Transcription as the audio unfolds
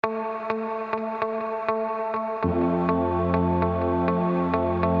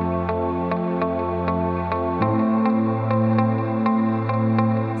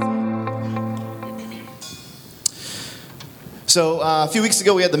So a few weeks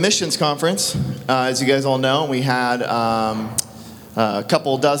ago, we had the missions conference. As you guys all know, we had a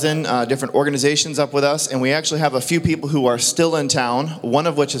couple dozen different organizations up with us, and we actually have a few people who are still in town, one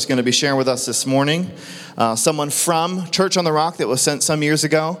of which is going to be sharing with us this morning. Someone from Church on the Rock that was sent some years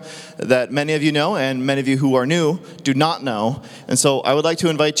ago that many of you know, and many of you who are new do not know. And so I would like to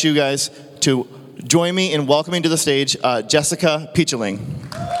invite you guys to join me in welcoming to the stage Jessica Peachling.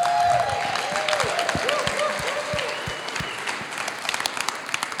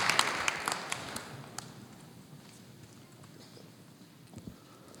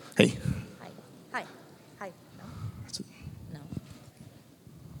 Hey. Hi. Hi. No. No.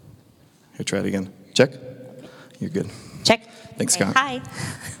 Here, try it again. Check. You're good. Check. Thanks, Okay. Scott. Hi.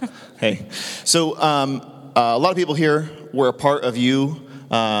 Hey. So a lot of people here were a part of you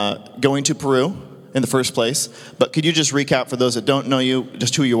going to Peru in the first place. But could you just recap for those that don't know you,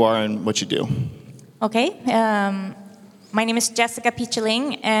 just who you are and what you do? Okay. My name is Jessica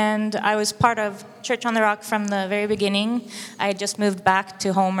Peachling, and I was part of Church on the Rock from the very beginning. I had just moved back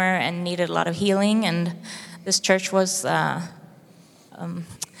to Homer and needed a lot of healing, and this church was the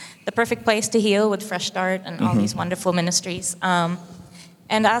perfect place to heal with Fresh Start and all these wonderful ministries. And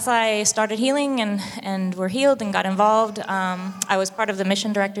as I started healing and were healed and got involved, I was part of the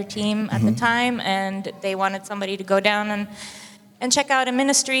mission director team at the time, and they wanted somebody to go down and check out a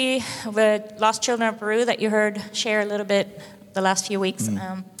ministry with Lost Children of Peru that you heard share a little bit the last few weeks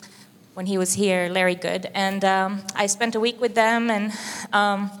when he was here, Larry Good. And I spent a week with them, and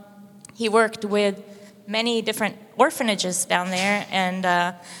he worked with many different orphanages down there, and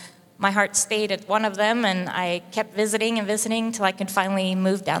my heart stayed at one of them, and I kept visiting and visiting till I could finally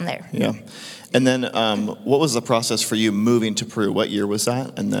move down there. Yeah. And then what was the process for you moving to Peru? What year was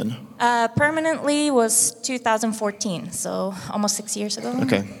that? And then? Permanently was 2014, so almost 6 years ago.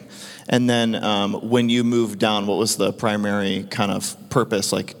 Okay. And then when you moved down, what was the primary kind of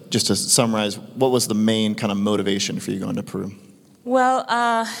purpose? Like, just to summarize, what was the main kind of motivation for you going to Peru? Well,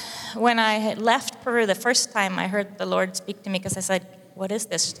 when I had left Peru the first time, I heard the Lord speak to me because I said, "What is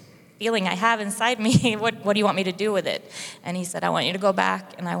this feeling I have inside me? What do you want me to do with it?" And he said, "I want you to go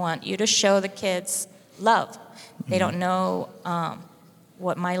back and I want you to show the kids love. They don't know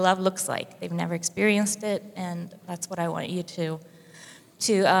what my love looks like. They've never experienced it, and that's what I want you to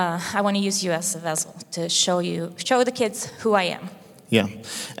I want to use you as a vessel to show the kids who I am." Yeah.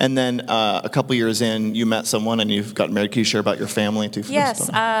 And then a couple years in, you met someone and you've gotten married. Can you share about your family too? Yes.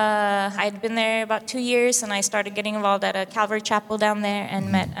 I'd been there about 2 years, and I started getting involved at a Calvary Chapel down there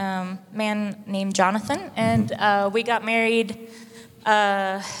and met a man named Jonathan. And we got married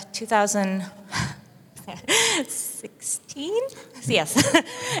 2016? Yes.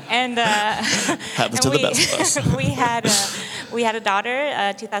 And happens to the best of us. we had a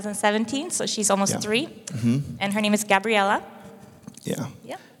daughter 2017, so she's almost 3. And her name is Gabriella. Yeah.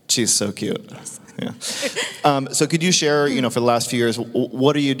 Yeah. She's so cute. Yes. Yeah. So could you share, for the last few years,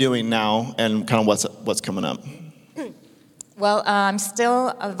 what are you doing now and kind of what's coming up? Well, I'm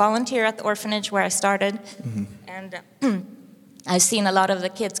still a volunteer at the orphanage where I started. And I've seen a lot of the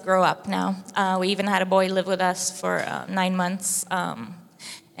kids grow up now. We even had a boy live with us for 9 months.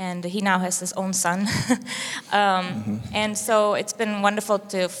 And he now has his own son. And so it's been wonderful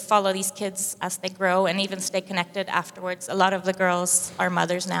to follow these kids as they grow and even stay connected afterwards. A lot of the girls are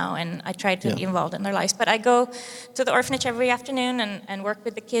mothers now, and I try to be involved in their lives. But I go to the orphanage every afternoon and work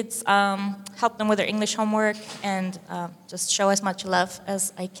with the kids, help them with their English homework, and just show as much love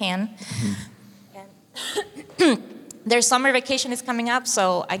as I can. And their summer vacation is coming up,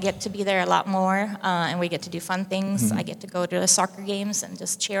 so I get to be there a lot more, and we get to do fun things. I get to go to the soccer games and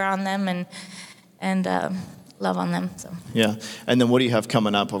just cheer on them and love on them. So. Yeah, and then what do you have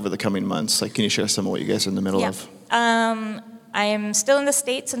coming up over the coming months? Like, can you share some of what you guys are in the middle of? I am still in the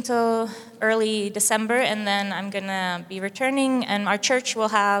States until early December, and then I'm going to be returning, and our church will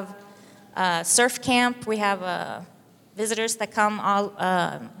have a surf camp. We have visitors that come,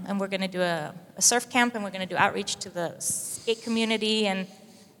 and we're going to do a surf camp, and we're going to do outreach to the skate community, and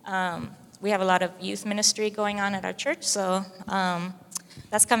we have a lot of youth ministry going on at our church, so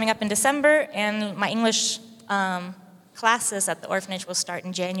that's coming up in December, and my English classes at the orphanage will start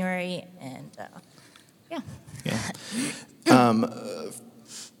in January, and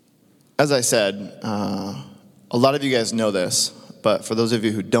As I said, a lot of you guys know this, but for those of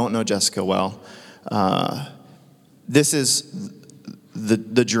you who don't know Jessica well, this is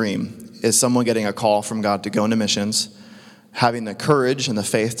the dream, is someone getting a call from God to go into missions, having the courage and the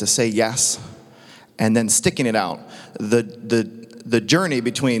faith to say yes, and then sticking it out. The journey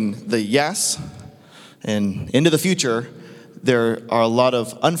between the yes and into the future, there are a lot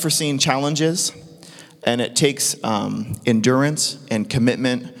of unforeseen challenges, And it takes endurance and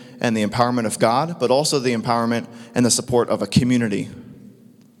commitment and the empowerment of God, but also the empowerment and the support of a community.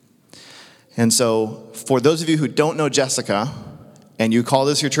 And so for those of you who don't know Jessica, and you call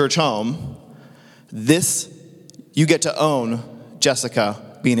this your church home, you get to own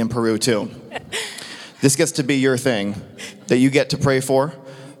Jessica being in Peru too. This gets to be your thing that you get to pray for,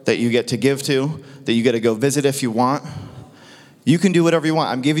 that you get to give to, that you get to go visit if you want. You can do whatever you want.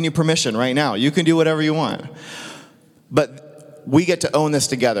 I'm giving you permission right now. You can do whatever you want. But we get to own this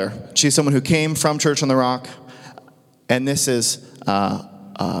together. She's someone who came from Church on the Rock, and this is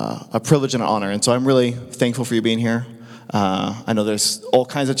a privilege and an honor. And so I'm really thankful for you being here. I know there's all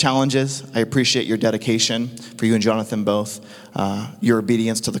kinds of challenges. I appreciate your dedication, for you and Jonathan both, your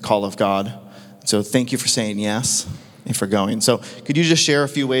obedience to the call of God. So thank you for saying yes and for going. So could you just share a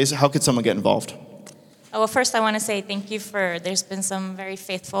few ways? How could someone get involved? Well, first I want to say thank you there's been some very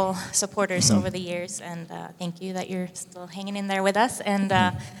faithful supporters over the years, and thank you that you're still hanging in there with us. And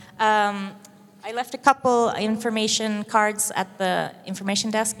I left a couple information cards at the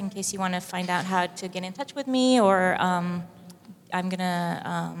information desk in case you want to find out how to get in touch with me, or I'm going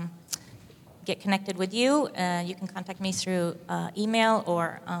to get connected with you. You can contact me through email,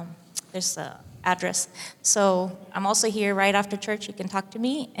 or there's an address. So I'm also here right after church. You can talk to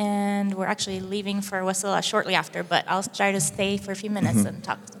me, and we're actually leaving for Wasilla shortly after, but I'll try to stay for a few minutes and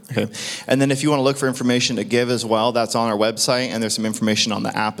talk. Okay. And then if you want to look for information to give as well, that's on our website, and there's some information on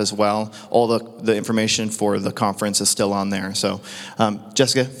the app as well. All the information for the conference is still on there. So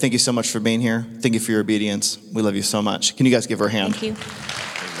Jessica, thank you so much for being here. Thank you for your obedience. We love you so much. Can you guys give her a hand? Thank you.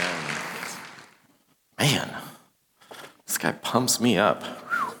 Man, this guy pumps me up.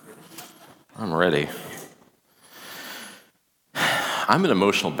 I'm ready. I'm an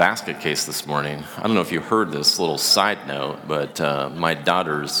emotional basket case this morning. I don't know if you heard this little side note, but my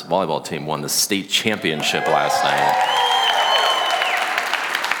daughter's volleyball team won the state championship last night.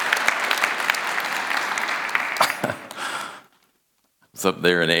 I was up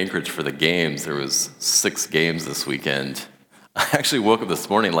there in Anchorage for the games. There was 6 games this weekend. I actually woke up this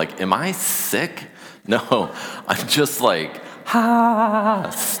morning like, am I sick? No, I'm just like,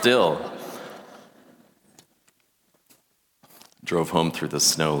 still. Drove home through the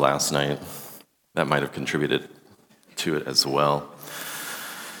snow last night. That might have contributed to it as well.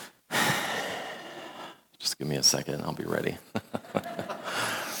 Just give me a second, I'll be ready.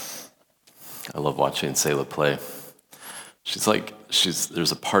 I love watching Selah play.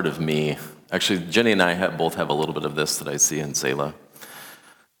 There's a part of me. Actually, Jenny and I both have a little bit of this that I see in Selah.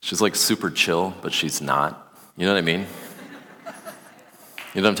 She's like super chill, but she's not. You know what I mean?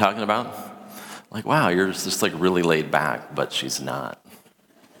 You know what I'm talking about? Like, wow, you're just like really laid back, but she's not.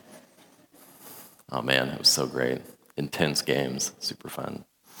 Oh man, it was so great. Intense games, super fun.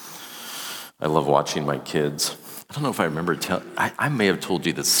 I love watching my kids. I don't know if I remember, I may have told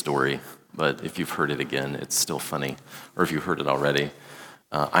you this story, but if you've heard it again, it's still funny. Or if you've heard it already.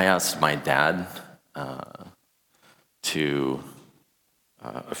 I asked my dad a few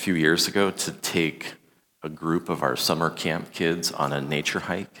years ago to take a group of our summer camp kids on a nature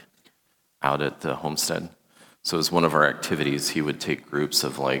hike out at the homestead. So as one of our activities, he would take groups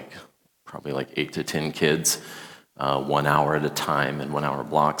of probably 8 to 10 kids, 1 hour at a time in 1 hour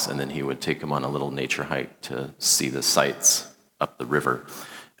blocks, and then he would take them on a little nature hike to see the sights up the river.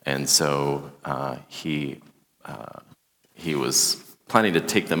 And so he was planning to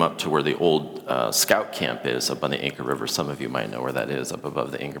take them up to where the old scout camp is up on the Anchor River. Some of you might know where that is, up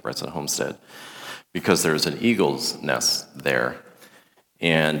above the Anchor Breslin homestead, because there's an eagle's nest there.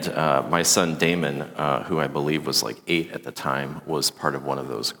 And my son Damon, who I believe was 8 at the time, was part of one of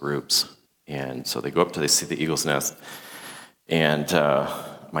those groups. And so they go up they see the eagle's nest. And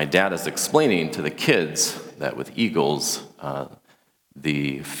my dad is explaining to the kids that with eagles,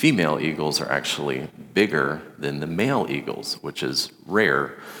 the female eagles are actually bigger than the male eagles, which is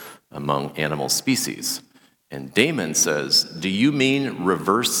rare among animal species. And Damon says, "Do you mean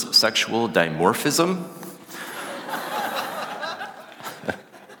reverse sexual dimorphism?"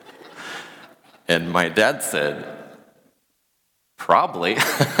 And my dad said, "Probably."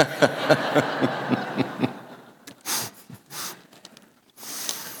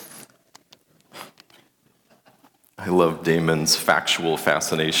 I love Damon's factual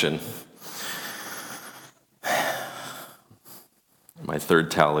fascination. My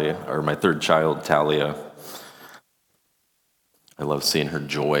third child, Talia, I love seeing her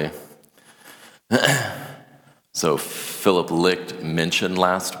joy. So Philip Licht mentioned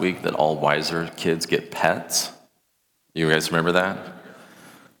last week that all Wiser kids get pets. You guys remember that?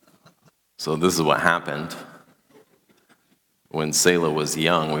 So this is what happened. When Selah was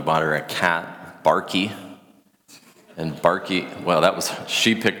young, we bought her a cat Barky. And Barky, well,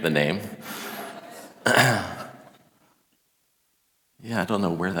 she picked the name. Yeah, I don't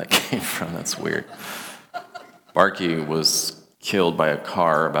know where that came from. That's weird. Barky was killed by a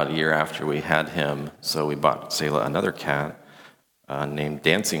car about a year after we had him, so we bought Selah another cat named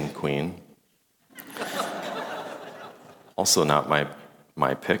Dancing Queen. Also not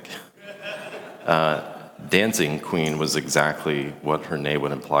my pick. Dancing Queen was exactly what her name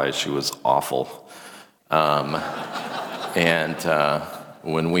would imply. She was awful. And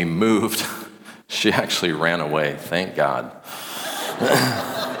when we moved, she actually ran away, thank God.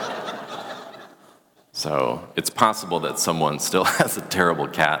 So it's possible that someone still has a terrible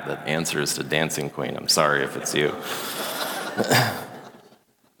cat that answers to Dancing Queen. I'm sorry if it's you.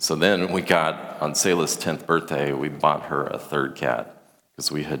 So then we got, on Selah's 10th birthday, we bought her a third cat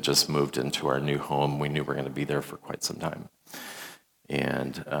because we had just moved into our new home. We knew we were going to be there for quite some time.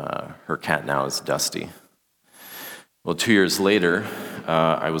 And her cat now is Dusty. Well, 2 years later,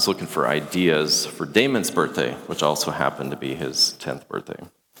 I was looking for ideas for Damon's birthday, which also happened to be his 10th birthday.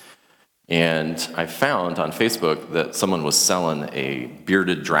 And I found on Facebook that someone was selling a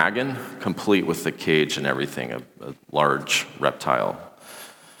bearded dragon, complete with the cage and everything, a large reptile.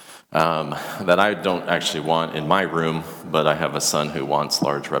 That I don't actually want in my room, but I have a son who wants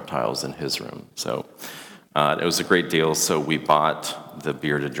large reptiles in his room. So it was a great deal, so we bought the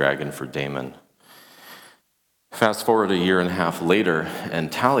bearded dragon for Damon. Fast forward a year and a half later, and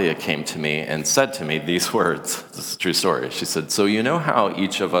Talia came to me and said to me these words. This is a true story. She said, "So you know how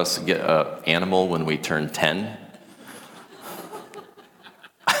each of us get an animal when we turn 10?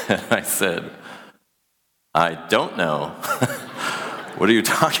 And I said, "I don't know." "What are you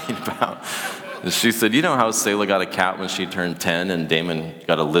talking about?" And she said, "You know how Selah got a cat when she turned 10, and Damon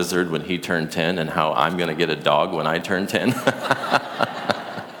got a lizard when he turned 10, and how I'm going to get a dog when I turn 10?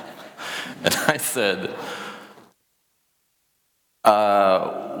 And I said,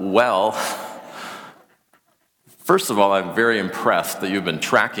 well, first of all, I'm very impressed that you've been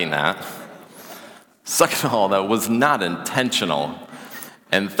tracking that. Second of all, that was not intentional.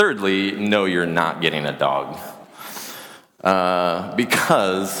 And thirdly, no, you're not getting a dog.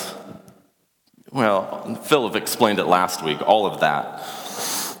 Because, well, Philip explained it last week, all of that.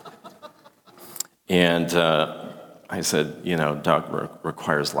 And I said, dog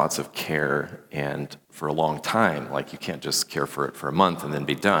requires lots of care, and for a long time, like you can't just care for it for a month and then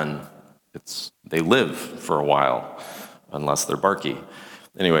be done. They live for a while, unless they're Barky.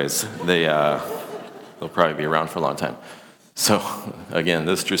 Anyways, they'll probably be around for a long time. So again,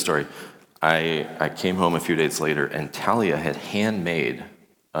 this is a true story. I came home a few days later, and Talia had handmade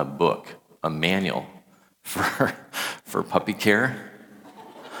a book, a manual for puppy care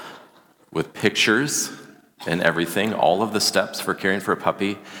with pictures and everything, all of the steps for caring for a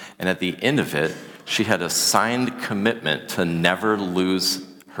puppy. And at the end of it, she had a signed commitment to never lose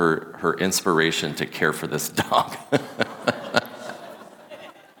her inspiration to care for this dog.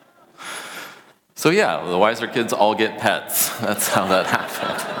 So yeah, the wiser kids all get pets. That's how that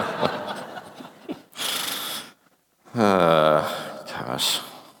happened. Gosh.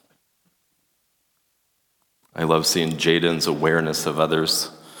 I love seeing Jaden's awareness of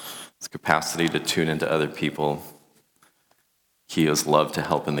others, his capacity to tune into other people. Kia's love to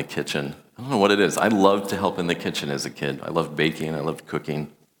help in the kitchen. I don't know what it is. I loved to help in the kitchen as a kid. I loved baking. I loved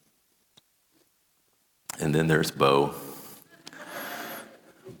cooking. And then there's Bo.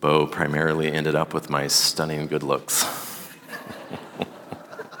 Bo primarily ended up with my stunning good looks.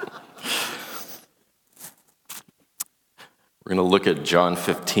 We're going to look at John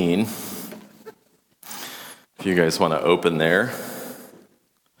 15. If you guys want to open there.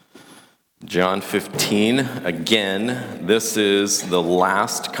 John 15, again, this is the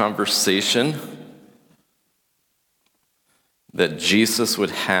last conversation that Jesus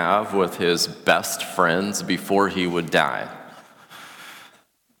would have with his best friends before he would die.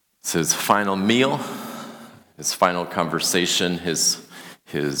 It's his final meal, his final conversation, his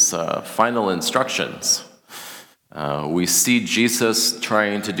final instructions. We see Jesus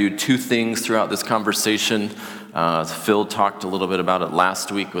trying to do two things throughout this conversation. Phil talked a little bit about it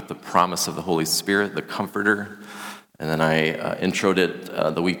last week with the promise of the Holy Spirit, the Comforter. And then I introed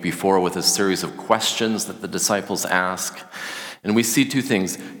it the week before with a series of questions that the disciples ask. And we see two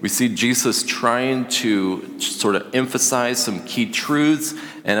things. We see Jesus trying to sort of emphasize some key truths,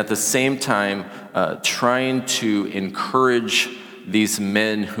 and at the same time trying to encourage these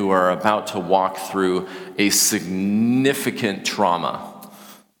men who are about to walk through a significant trauma.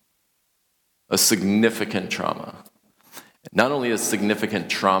 A significant trauma. Not only a significant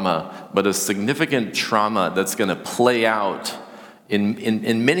trauma, but a significant trauma that's going to play out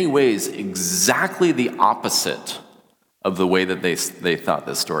in many ways exactly the opposite of the way that they thought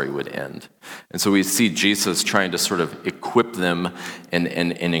this story would end. And so we see Jesus trying to sort of equip them and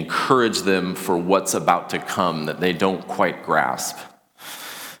encourage them for what's about to come that they don't quite grasp.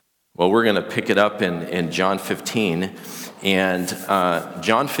 Well, we're going to pick it up in John 15. And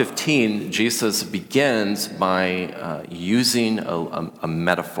John 15, Jesus begins by using a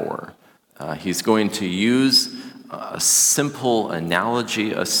metaphor. He's going to use a simple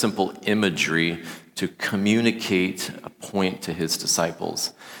analogy, a simple imagery to communicate a point to his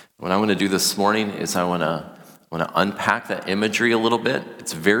disciples. What I want to do this morning is I want to unpack that imagery a little bit.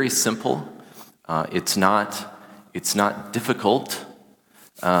 It's very simple. It's not difficult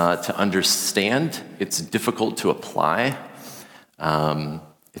to understand. It's difficult to apply.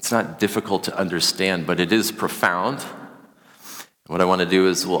 It's not difficult to understand, but it is profound. What I want to do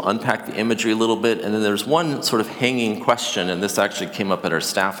is we'll unpack the imagery a little bit, and then there's one sort of hanging question, and this actually came up at our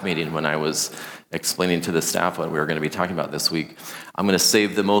staff meeting when I was explaining to the staff what we were going to be talking about this week. I'm going to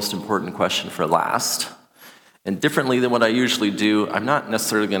save the most important question for last. And differently than what I usually do, I'm not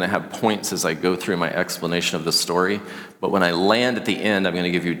necessarily going to have points as I go through my explanation of the story, but when I land at the end, I'm going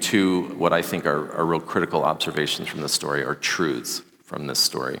to give you two what I think are real critical observations from the story, or truths from this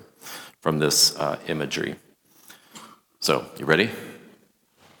story, from this imagery. So, you ready?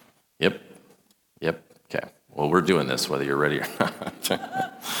 Yep. Okay. Well, we're doing this whether you're ready or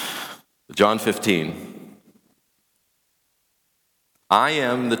not. John 15. I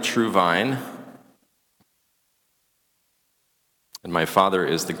am the true vine, and my Father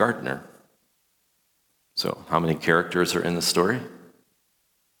is the gardener. So, how many characters are in the story?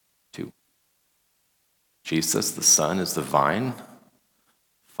 2. Jesus, the Son, is the vine.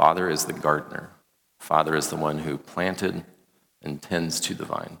 Father is the gardener. Father is the one who planted and tends to the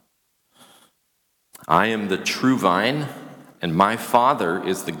vine. I am the true vine, and my Father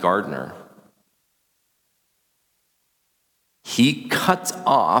is the gardener. He cuts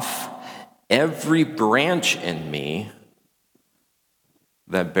off every branch in me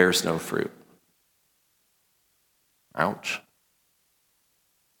that bears no fruit. Ouch.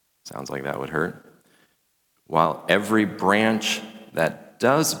 Sounds like that would hurt. While every branch that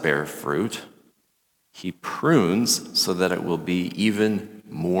does bear fruit, he prunes so that it will be even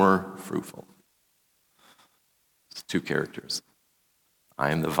more fruitful. It's 2 characters.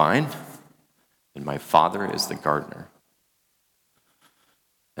 I am the vine, and my Father is the gardener.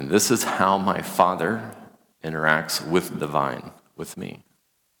 And this is how my Father interacts with the vine, with me.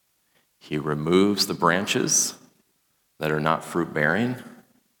 He removes the branches that are not fruit-bearing,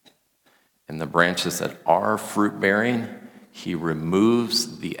 and the branches that are fruit-bearing, he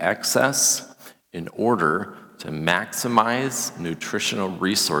removes the excess in order to maximize nutritional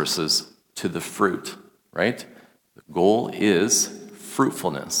resources to the fruit, right? The goal is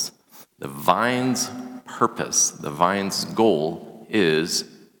fruitfulness. The vine's purpose, the vine's goal is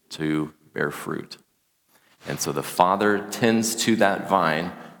to bear fruit. And so the Father tends to that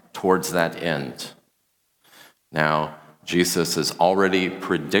vine towards that end. Now, Jesus has already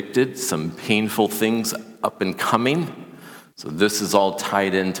predicted some painful things up and coming, so this is all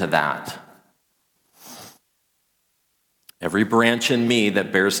tied into that. Every branch in me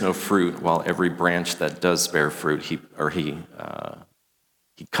that bears no fruit, while every branch that does bear fruit, he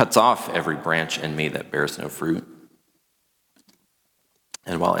cuts off every branch in me that bears no fruit.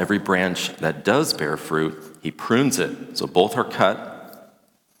 And while every branch that does bear fruit, he prunes it. So both are cut.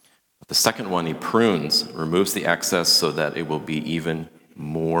 But the second one he prunes, removes the excess so that it will be even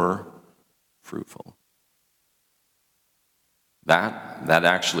more fruitful.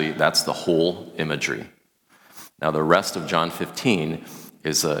 That's the whole imagery. Now, the rest of John 15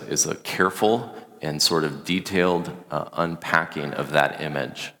 is a careful and sort of detailed unpacking of that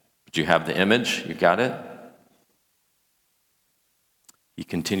image. Do you have the image? You got it? He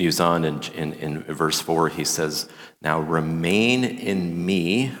continues on in verse 4. He says, "Now remain in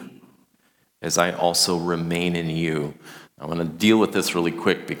me as I also remain in you." I want to deal with this really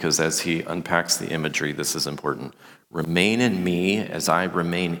quick because as he unpacks the imagery, this is important. Remain in me as I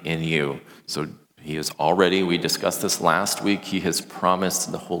remain in you. So he has already, we discussed this last week, he has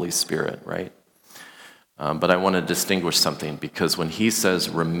promised the Holy Spirit, right? But I want to distinguish something because when he says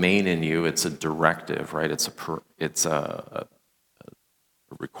remain in you, it's a directive, right? It's a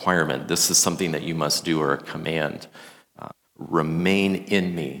requirement. This is something that you must do, or a command. Remain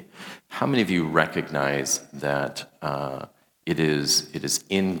in me. How many of you recognize that it is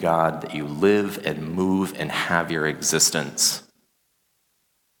in God that you live and move and have your existence?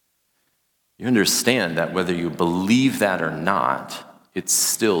 You understand that whether you believe that or not, it's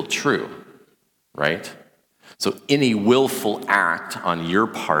still true, right? So any willful act on your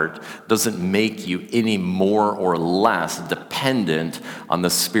part doesn't make you any more or less dependent on the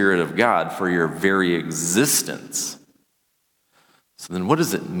Spirit of God for your very existence. So then what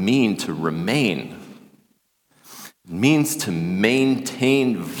does it mean to remain? It means to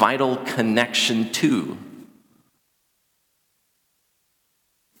maintain vital connection to.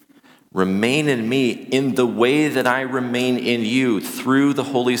 Remain in me in the way that I remain in you through the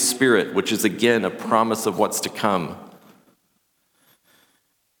Holy Spirit, which is again a promise of what's to come.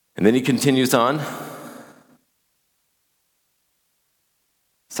 And then he continues on.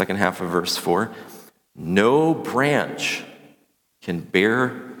 Second half of verse 4. No branch can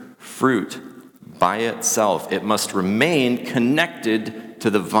bear fruit by itself. It must remain connected to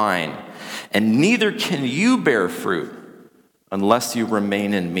the vine. And neither can you bear fruit unless you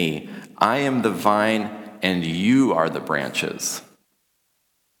remain in me. I am the vine, and you are the branches.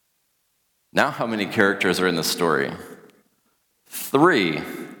 Now, how many characters are in the story? 3.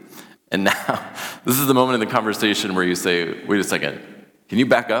 And now, this is the moment in the conversation where you say, wait a second, can you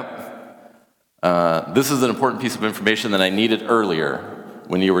back up? This is an important piece of information that I needed earlier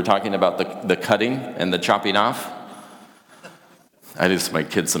when you were talking about the cutting and the chopping off. I do this to my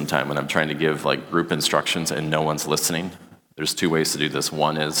kids sometime when I'm trying to give group instructions and no one's listening. There's 2 ways to do this.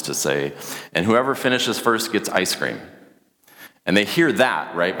 One is to say, and whoever finishes first gets ice cream. And they hear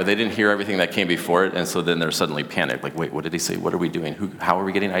that, right? But they didn't hear everything that came before it, and so then they're suddenly panicked. Like, wait, what did he say? What are we doing? How are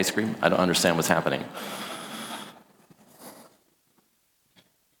we getting ice cream? I don't understand what's happening.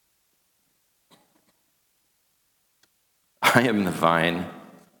 I am the vine,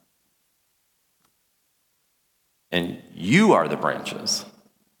 and you are the branches.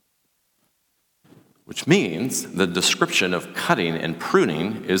 Which means the description of cutting and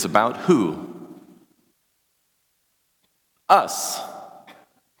pruning is about who? Us.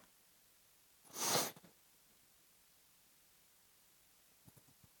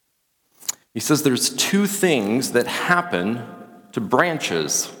 He says there's 2 things that happen to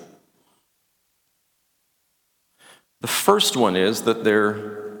branches. The first one is that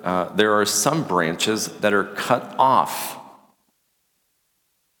there are some branches that are cut off.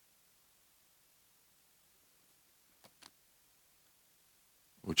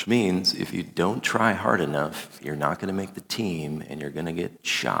 Which means if you don't try hard enough, you're not going to make the team and you're going to get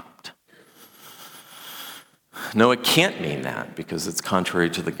chopped. No, it can't mean that because it's contrary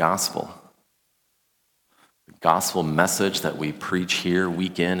to the gospel. The gospel message that we preach here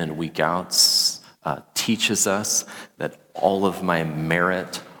week in and week out teaches us that all of my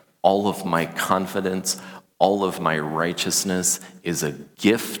merit, all of my confidence, all of my righteousness is a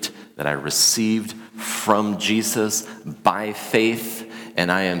gift that I received from Jesus by faith. And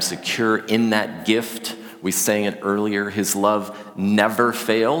I am secure in that gift. We sang it earlier, his love never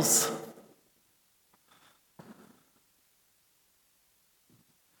fails.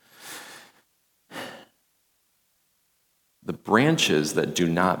 The branches that do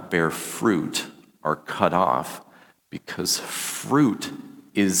not bear fruit are cut off because fruit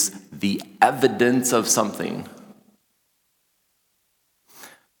is the evidence of something.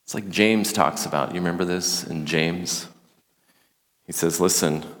 It's like James talks about. You remember this in James? He says,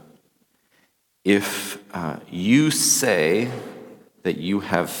 listen, if you say that you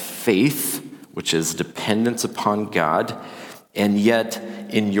have faith, which is dependence upon God, and yet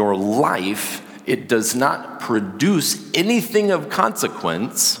in your life it does not produce anything of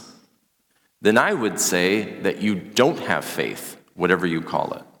consequence, then I would say that you don't have faith, whatever you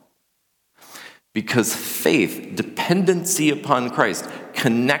call it. Because faith, dependency upon Christ,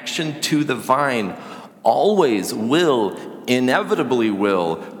 connection to the vine, always will, inevitably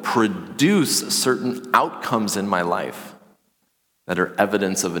will, produce certain outcomes in my life that are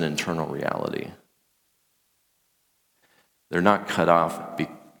evidence of an eternal reality. They're not cut off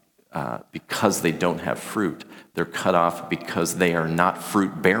because they don't have fruit. They're cut off because they are not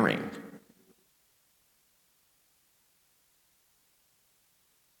fruit-bearing.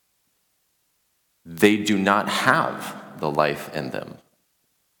 They do not have the life in them.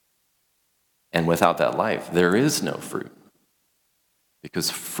 And without that life, there is no fruit.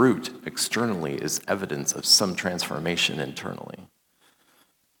 Because fruit externally is evidence of some transformation internally.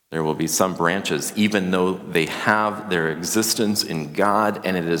 There will be some branches, even though they have their existence in God,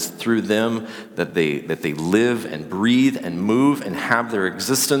 and it is through them that they live and breathe and move and have their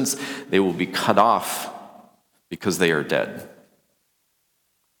existence, they will be cut off because they are dead.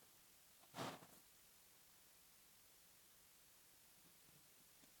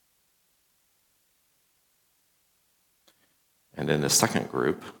 And in the second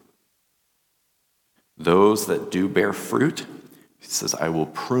group, those that do bear fruit, he says, I will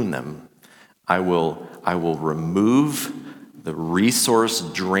prune them. I will remove the resource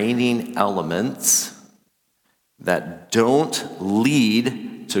draining elements that don't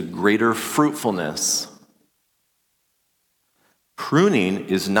lead to greater fruitfulness. Pruning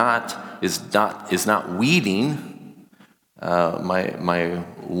is not weeding. My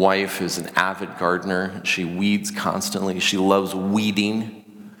wife is an avid gardener. She weeds constantly. She loves weeding.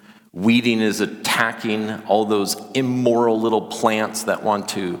 Weeding is attacking all those immoral little plants that want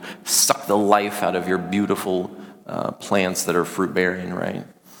to suck the life out of your beautiful plants that are fruit-bearing, right?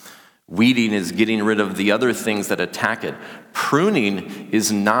 Weeding is getting rid of the other things that attack it. Pruning is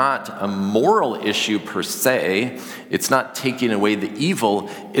not a moral issue per se. It's not taking away the evil.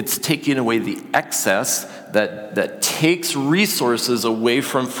 It's taking away the excess that takes resources away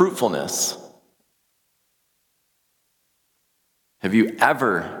from fruitfulness. Have you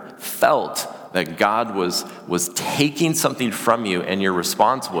ever felt that God was taking something from you and your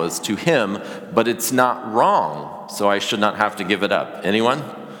response was to him, but it's not wrong, so I should not have to give it up? Anyone?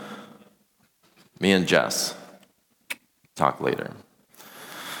 Me and Jess. Talk later.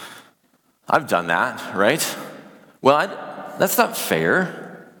 I've done that, right? Well, that's not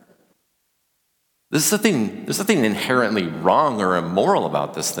fair. There's nothing inherently wrong or immoral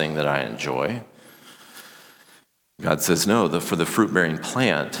about this thing that I enjoy. God says, no, for the fruit-bearing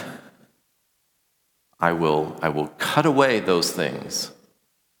plant, I will cut away those things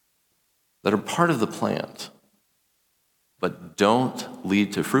that are part of the plant, but don't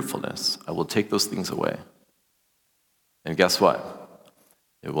lead to fruitfulness. I will take those things away. And guess what?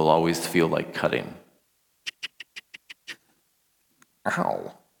 It will always feel like cutting.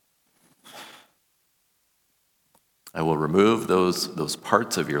 Ow. I will remove those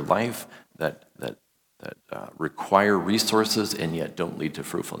parts of your life that require resources and yet don't lead to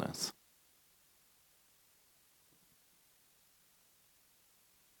fruitfulness.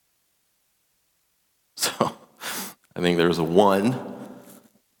 So, I think there's one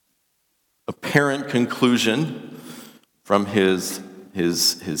apparent conclusion from his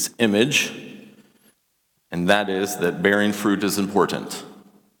image, and that is that bearing fruit is important.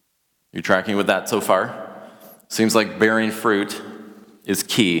 You tracking with that so far? Seems like bearing fruit is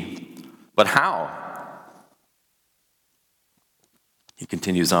key. But how? He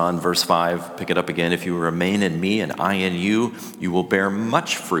continues on, verse 5, pick it up again. If you remain in me and I in you, you will bear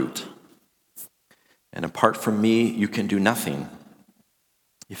much fruit. And apart from me, you can do nothing.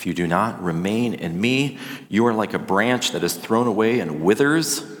 If you do not remain in me, you are like a branch that is thrown away and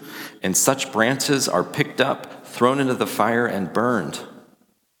withers, and such branches are picked up, thrown into the fire, and burned.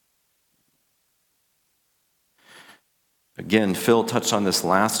 Again, Phil touched on this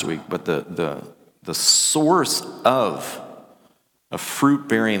last week, but the source of a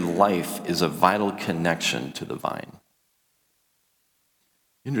fruit-bearing life is a vital connection to the vine.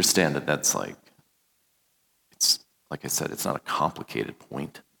 You understand that that's like I said, it's not a complicated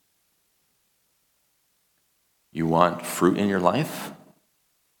point. You want fruit in your life?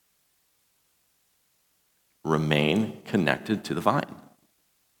 Remain connected to the vine.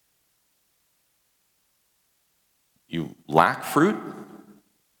 You lack fruit?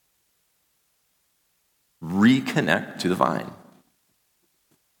 Reconnect to the vine.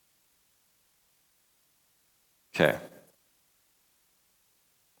 Okay.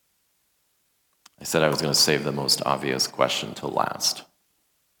 I said I was going to save the most obvious question till last.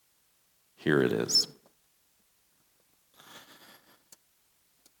 Here it is.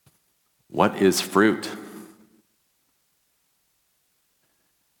 What is fruit?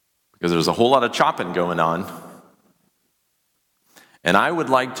 Because there's a whole lot of chopping going on. And I would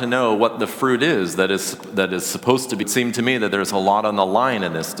like to know what the fruit is that is supposed to be. It seemed to me that there's a lot on the line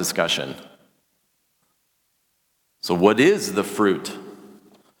in this discussion. So what is the fruit?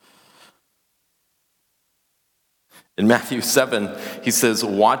 In Matthew 7, he says,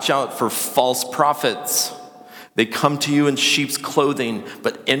 watch out for false prophets. They come to you in sheep's clothing,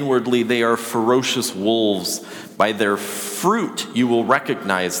 but inwardly they are ferocious wolves. By their fruit you will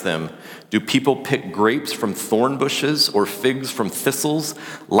recognize them. Do people pick grapes from thorn bushes or figs from thistles?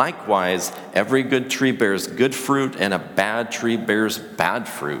 Likewise, every good tree bears good fruit, and a bad tree bears bad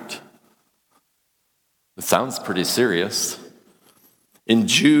fruit. It sounds pretty serious. In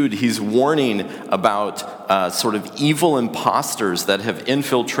Jude, he's warning about sort of evil imposters that have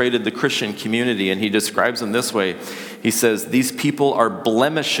infiltrated the Christian community, and he describes them this way. He says, these people are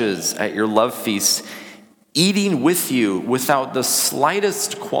blemishes at your love feasts, eating with you without the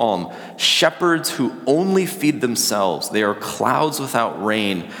slightest qualm, shepherds who only feed themselves. They are clouds without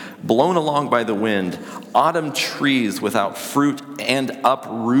rain, blown along by the wind, autumn trees without fruit, and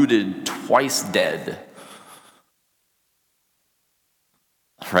uprooted, twice dead.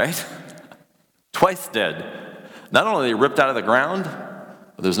 Right? Twice dead. Not only are they ripped out of the ground,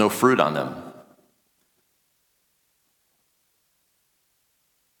 but there's no fruit on them.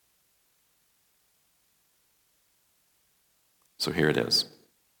 So here it is.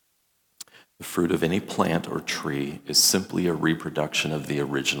 The fruit of any plant or tree is simply a reproduction of the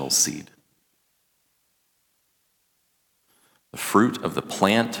original seed. The fruit of the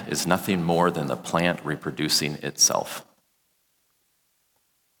plant is nothing more than the plant reproducing itself.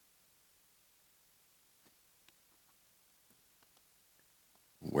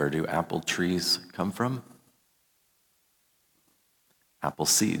 Where do apple trees come from? Apple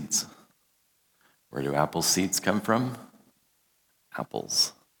seeds. Where do apple seeds come from?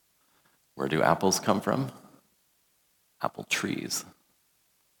 Apples. Where do apples come from? Apple trees.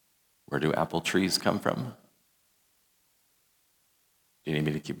 Where do apple trees come from? Do you need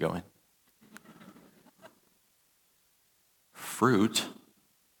me to keep going? Fruit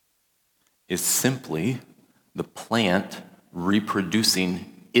is simply the plant reproducing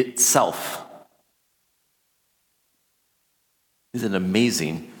itself. Isn't it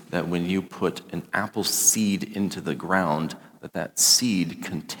amazing that when you put an apple seed into the ground, that seed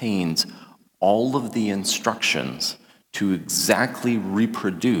contains all of the instructions to exactly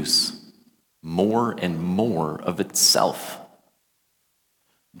reproduce more and more of itself?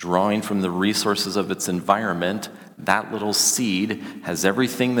 Drawing from the resources of its environment, that little seed has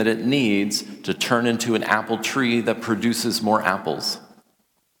everything that it needs to turn into an apple tree that produces more apples.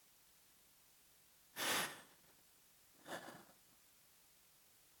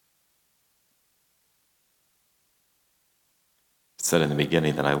 I said in the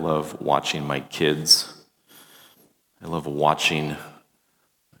beginning that I love watching my kids. I love watching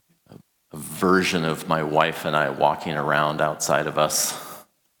a version of my wife and I walking around outside of us.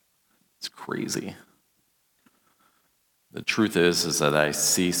 It's crazy. The truth is that I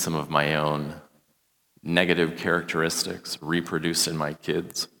see some of my own negative characteristics reproduced in my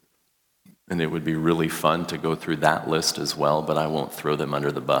kids. And it would be really fun to go through that list as well, but I won't throw them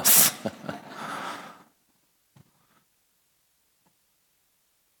under the bus.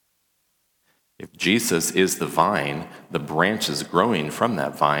 If Jesus is the vine, the branches growing from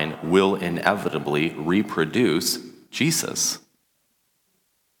that vine will inevitably reproduce Jesus.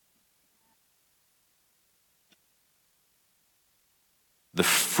 The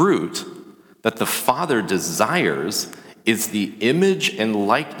fruit that the Father desires is the image and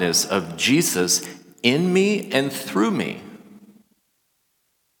likeness of Jesus in me and through me.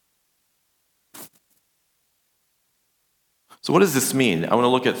 So what does this mean? I want to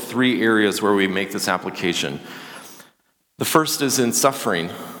look at 3 areas where we make this application. The first is in suffering.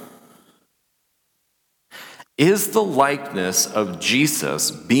 Is the likeness of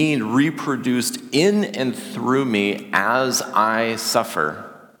Jesus being reproduced in and through me as I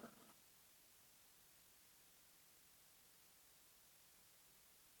suffer?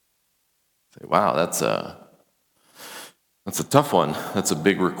 Say, wow, that's a tough one. That's a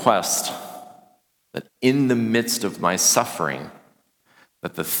big request. That in the midst of my suffering,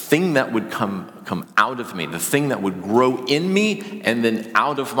 that the thing that would come out of me, the thing that would grow in me and then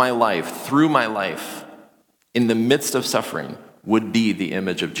out of my life, through my life, in the midst of suffering, would be the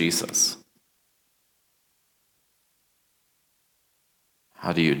image of Jesus.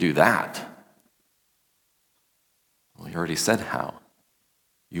 How do you do that? Well, we already said how.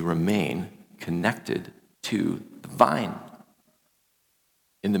 You remain connected to the vine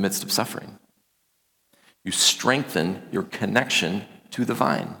in the midst of suffering. You strengthen your connection to the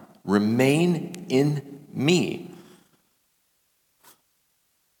vine. Remain in me.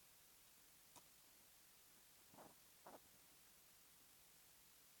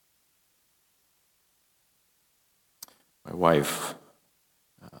 My wife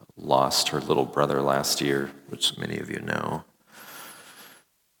lost her little brother last year, which many of you know.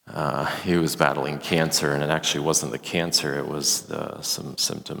 He was battling cancer, and it actually wasn't the cancer, it was some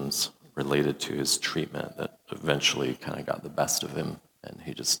symptoms related to his treatment that eventually kind of got the best of him, and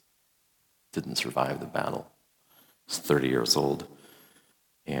he just didn't survive the battle. He's 30 years old,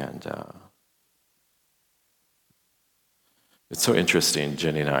 and it's so interesting.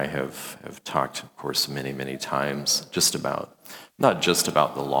 Jenny and I have talked, of course, many, many times not just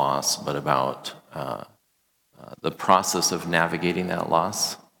about the loss, but about the process of navigating that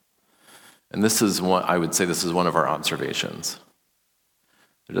loss. And this is one of our observations.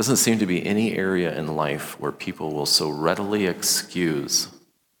 There doesn't seem to be any area in life where people will so readily excuse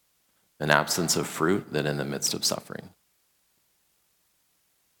an absence of fruit than in the midst of suffering.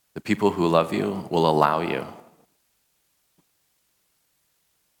 The people who love you will allow you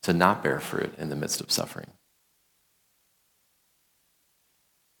to not bear fruit in the midst of suffering.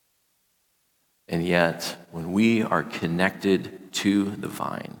 And And yet, when we are connected to the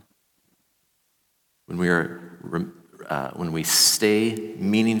vine, when we stay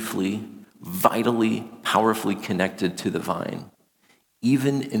meaningfully, vitally, powerfully connected to the vine,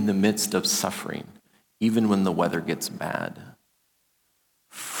 even in the midst of suffering, even when the weather gets bad,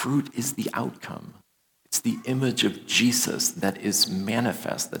 fruit is the outcome. It's the image of Jesus that is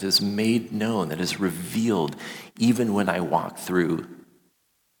manifest, that is made known, that is revealed, even when I walk through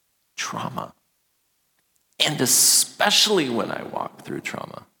trauma. And especially when I walk through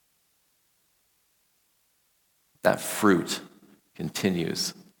trauma. That fruit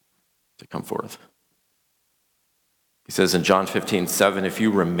continues to come forth. He says in John 15:7, if you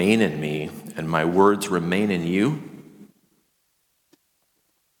remain in me and my words remain in you,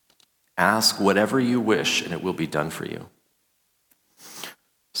 ask whatever you wish and it will be done for you.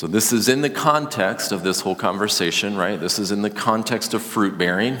 So this is in the context of this whole conversation, right? This is in the context of fruit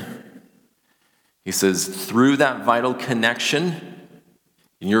bearing. He says, through that vital connection,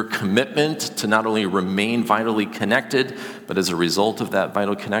 in your commitment to not only remain vitally connected, but as a result of that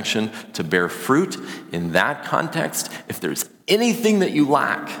vital connection, to bear fruit, in that context, if there's anything that you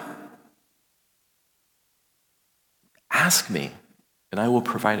lack, ask me, and I will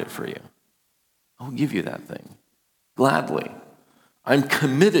provide it for you. I will give you that thing, gladly. I'm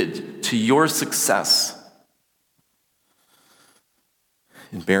committed to your success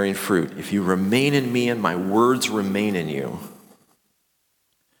in bearing fruit. If you remain in me and my words remain in you.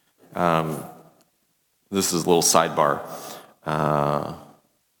 This is a little sidebar.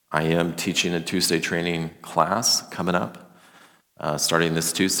 I am teaching a Tuesday training class coming up, starting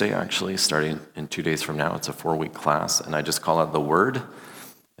this Tuesday, actually, starting in 2 days from now. It's a 4-week class, and I just call it The Word.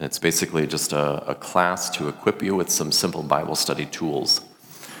 And it's basically just a class to equip you with some simple Bible study tools.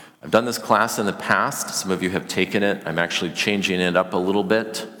 I've done this class in the past. Some of you have taken it. I'm actually changing it up a little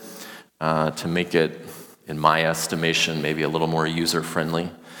bit to make it, in my estimation, maybe a little more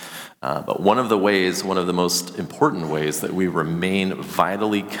user-friendly. But one of the most important ways that we remain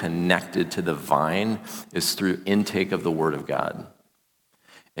vitally connected to the vine is through intake of the Word of God.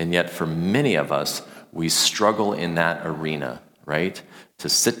 And yet for many of us, we struggle in that arena, right? To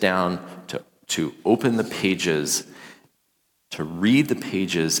sit down, to open the pages, to read the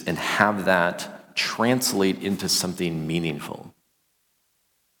pages and have that translate into something meaningful.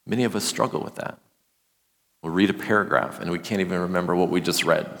 Many of us struggle with that. We'll read a paragraph and we can't even remember what we just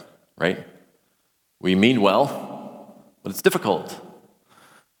read, right? We mean well, but it's difficult.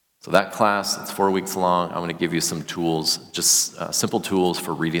 So that class, it's 4 weeks long. I'm going to give you some tools, just simple tools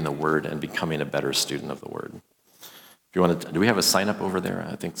for reading the Word and becoming a better student of the Word. If you want to, do we have a sign up over there?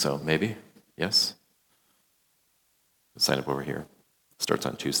 I think so, maybe? Yes? Sign up over here. It starts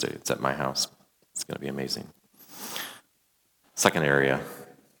on Tuesday. It's at my house. It's going to be amazing. Second area,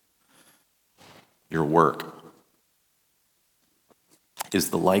 your work.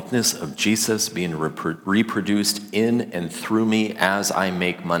 Is the likeness of Jesus being reproduced in and through me as I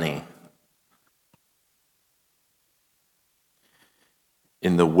make money?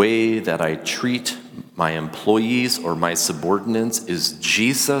 In the way that I treat my employees or my subordinates, is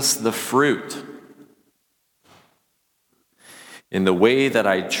Jesus the fruit? In the way that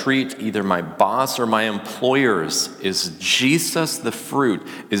I treat either my boss or my employers, is Jesus the fruit?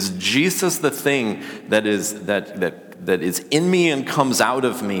 Is Jesus the thing that is in me and comes out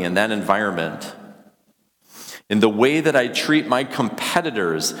of me in that environment? In the way that I treat my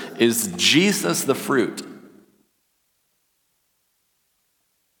competitors, is Jesus the fruit?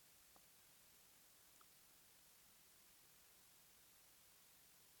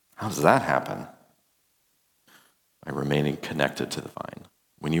 How does that happen? By remaining connected to the vine.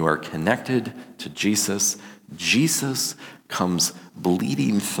 When you are connected to Jesus, Jesus comes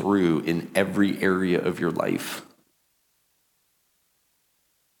bleeding through in every area of your life.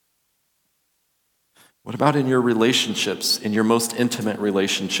 What about in your relationships, in your most intimate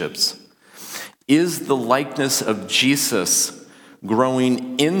relationships? Is the likeness of Jesus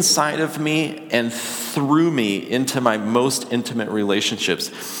growing inside of me and through me into my most intimate relationships?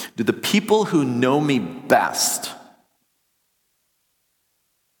 Do the people who know me best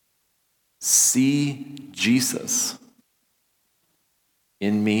see Jesus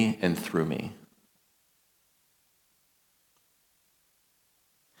in me and through me?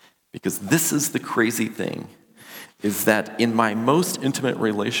 Because this is the crazy thing, is that in my most intimate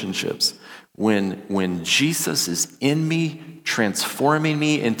relationships, when Jesus is in me, transforming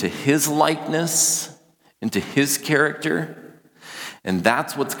me into his likeness, into his character, and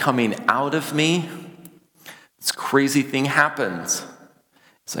that's what's coming out of me, this crazy thing happens.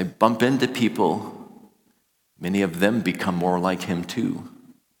 As I bump into people, many of them become more like him too.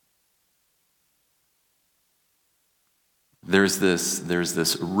 there's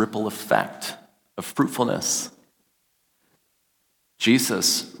this ripple effect of fruitfulness.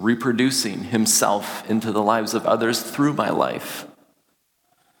 Jesus reproducing himself into the lives of others through my life.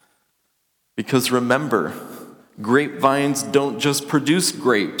 Because remember, grapevines don't just produce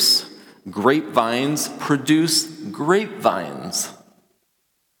grapes. Grapevines produce grapevines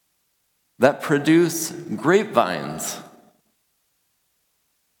that produce grapevines.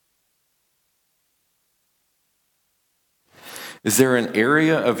 Is there an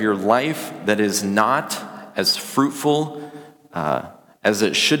area of your life that is not as fruitful as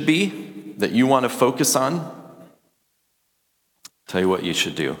it should be that you want to focus on? Tell you what you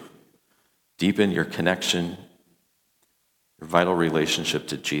should do. Deepen your connection, your vital relationship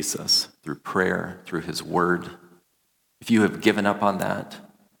to Jesus through prayer, through his word. If you have given up on that,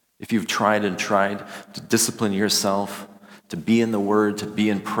 if you've tried to discipline yourself, to be in the word, to be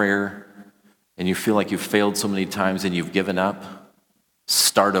in prayer, and you feel like you've failed so many times and you've given up,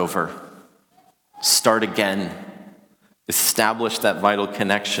 start over. Start again. Establish that vital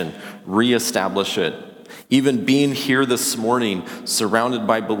connection. Reestablish it. Even being here this morning, surrounded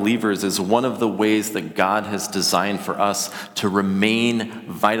by believers, is one of the ways that God has designed for us to remain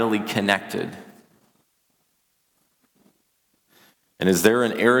vitally connected. And is there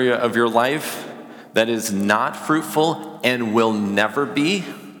an area of your life that is not fruitful and will never be?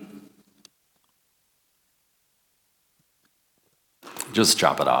 Just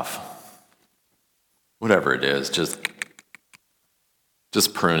chop it off. Whatever it is, just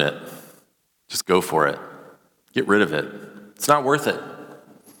prune it. Just go for it. Get rid of it. It's not worth it.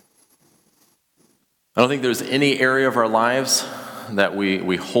 I don't think there's any area of our lives that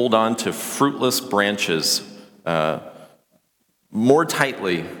we hold on to fruitless branches more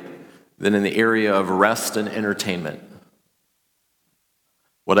tightly than in the area of rest and entertainment.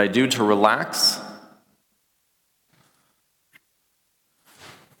 What I do to relax,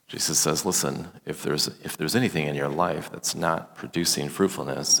 Jesus says, listen, if there's anything in your life that's not producing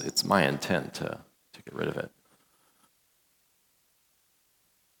fruitfulness, it's my intent to get rid of it.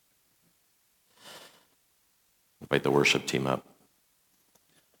 Invite the worship team up.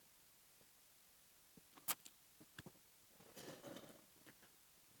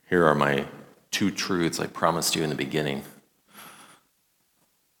 Here are my 2 truths I promised you in the beginning.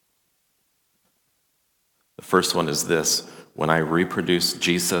 The first one is this: when I reproduce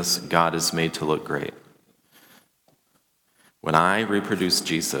Jesus, God is made to look great. When I reproduce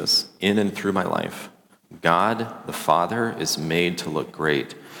Jesus in and through my life, God the Father is made to look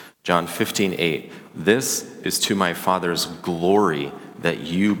great. John 15:8, this is to my Father's glory that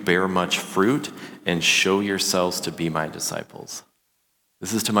you bear much fruit and show yourselves to be my disciples.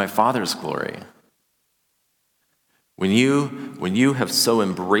 This is to my Father's glory. When you have so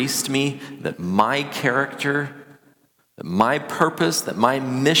embraced me that my character, that my purpose, that my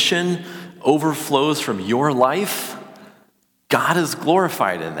mission overflows from your life, God is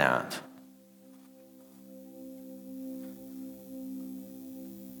glorified in that.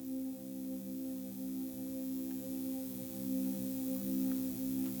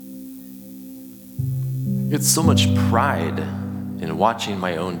 I get so much pride in watching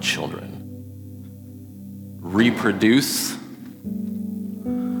my own children reproduce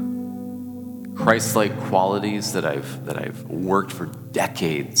Christ-like qualities that I've worked for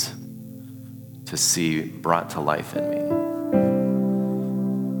decades to see brought to life in me.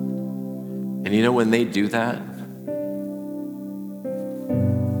 And you know, when they do that,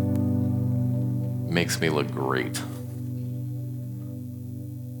 it makes me look great.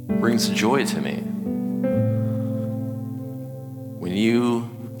 It brings joy to me. When you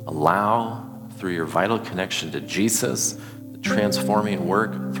allow, through your vital connection to Jesus, the transforming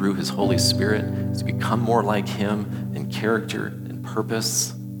work through his Holy Spirit to become more like him in character and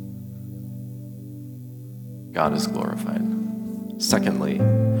purpose, God is glorified. Secondly,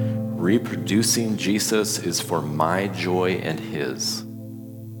 reproducing Jesus is for my joy and his.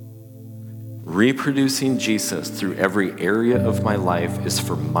 Reproducing Jesus through every area of my life is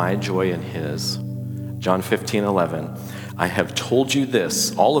for my joy and his. John 15:11, I have told you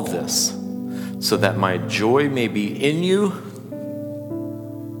this, all of this, so that my joy may be in you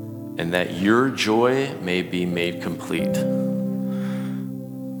and that your joy may be made complete.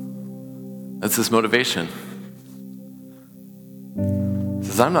 That's his motivation. He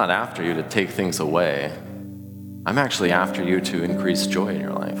says, I'm not after you to take things away. I'm actually after you to increase joy in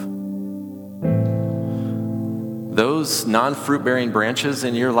your life. Those non-fruit-bearing branches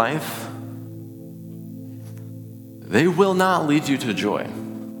in your life, they will not lead you to joy.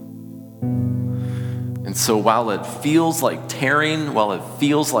 And so while it feels like tearing, while it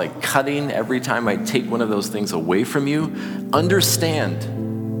feels like cutting every time I take one of those things away from you, understand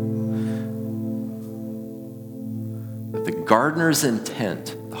that the gardener's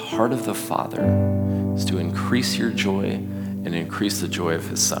intent, the heart of the Father, is to increase your joy and increase the joy of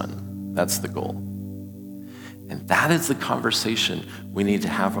his Son. That's the goal. And that is the conversation we need to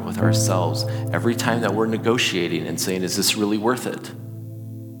have with ourselves every time that we're negotiating and saying, is this really worth it?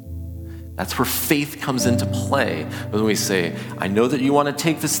 That's where faith comes into play. When we say, I know that you want to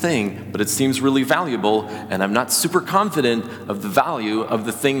take this thing, but it seems really valuable, and I'm not super confident of the value of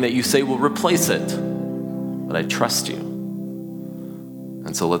the thing that you say will replace it. But I trust you.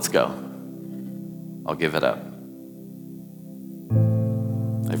 And so let's go. I'll give it up.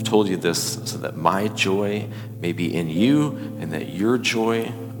 I've told you this so that my joy may be in you and that your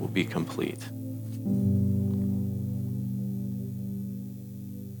joy will be complete.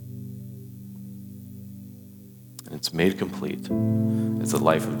 And it's made complete as the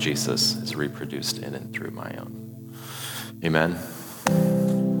life of Jesus is reproduced in and through my own. Amen.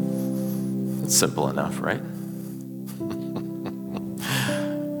 It's simple enough, right?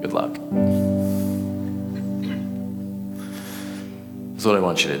 Good luck. This is what I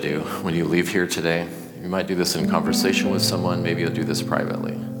want you to do when you leave here today. You might do this in conversation with someone. Maybe you'll do this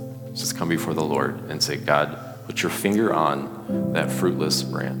privately. Just come before the Lord and say, God, put your finger on that fruitless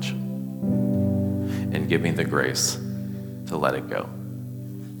branch and give me the grace to let it go.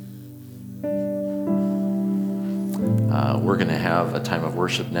 We're going to have a time of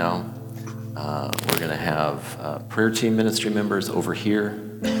worship now. We're going to have prayer team ministry members over here.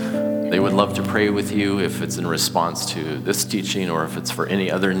 They would love to pray with you if it's in response to this teaching or if it's for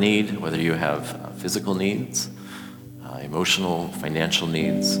any other need, whether you have physical needs, emotional, financial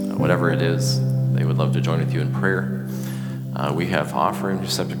needs, whatever it is. They would love to join with you in prayer. We have offering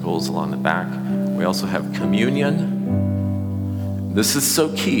receptacles along the back. We also have communion. This is so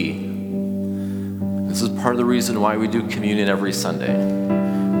key. This is part of the reason why we do communion every Sunday,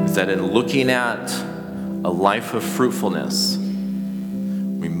 is that in looking at a life of fruitfulness,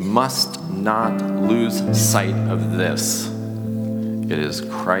 we must not lose sight of this. It is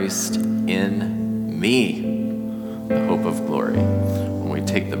Christ in me, the hope of glory. When we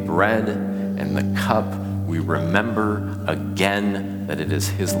take the bread and the cup, we remember again that it is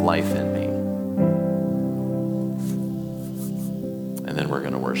his life in me. And then we're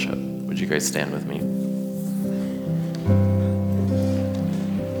going to worship. Would you guys stand with me?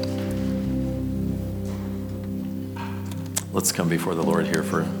 Let's come before the Lord here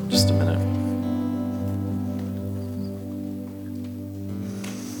for just a minute.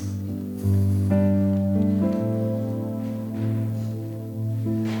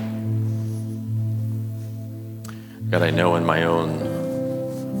 God, I know in my own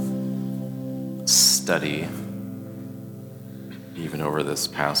study, even over this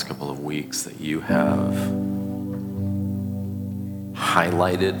past couple of weeks, that you have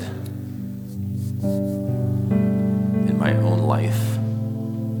highlighted in my own life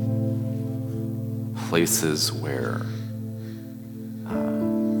places where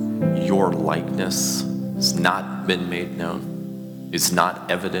your likeness has not been made known, it's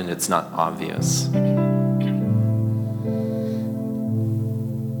not evident, it's not obvious.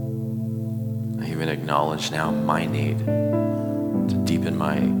 I even acknowledge now my need to deepen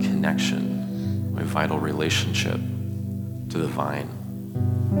my connection, my vital relationship to the vine.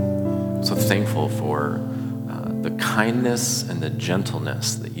 So thankful for the kindness and the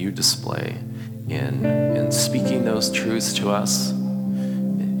gentleness that you display in speaking those truths to us,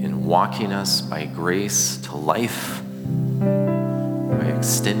 in walking us by grace to life, by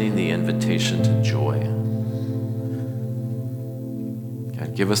extending the invitation to joy.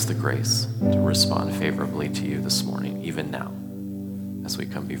 God, give us the grace to respond favorably to you this morning, even now, as we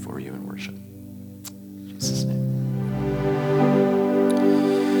come before you in worship. In Jesus' name.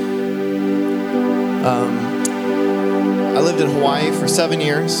 I lived in Hawaii for 7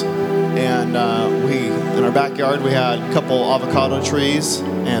 years, and in our backyard we had a couple avocado trees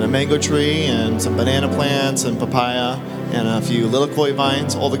and a mango tree and some banana plants and papaya and a few lilikoi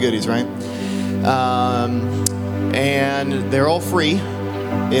vines, all the goodies, right? And they're all free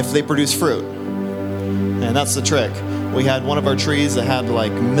if they produce fruit, and that's the trick. We had one of our trees that had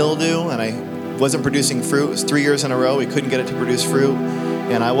like mildew, and I wasn't producing fruit. It was 3 years in a row we couldn't get it to produce fruit,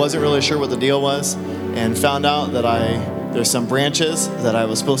 and I wasn't really sure what the deal was, and found out that there's some branches that I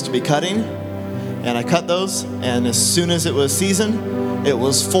was supposed to be cutting, and I cut those, and as soon as it was season, it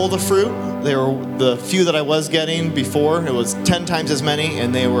was full of fruit. They were the few that I was getting before. It was 10 times as many,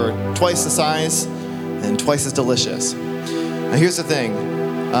 and they were twice the size and twice as delicious. Now here's the thing,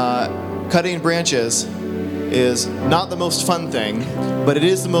 cutting branches is not the most fun thing, but it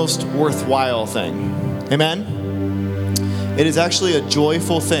is the most worthwhile thing. Amen? It is actually a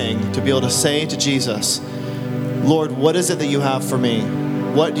joyful thing to be able to say to Jesus, Lord, what is it that you have for me?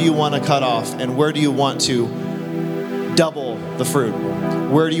 What do you want to cut off? And where do you want to double the fruit?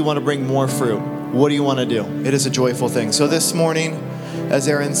 Where do you want to bring more fruit? What do you want to do? It is a joyful thing. So this morning, as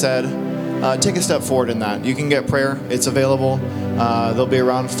Aaron said, take a step forward in that. You can get prayer. It's available. They'll be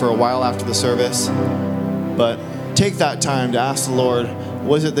around for a while after the service. But take that time to ask the Lord,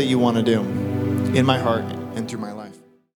 what is it that you want to do in my heart and through my life?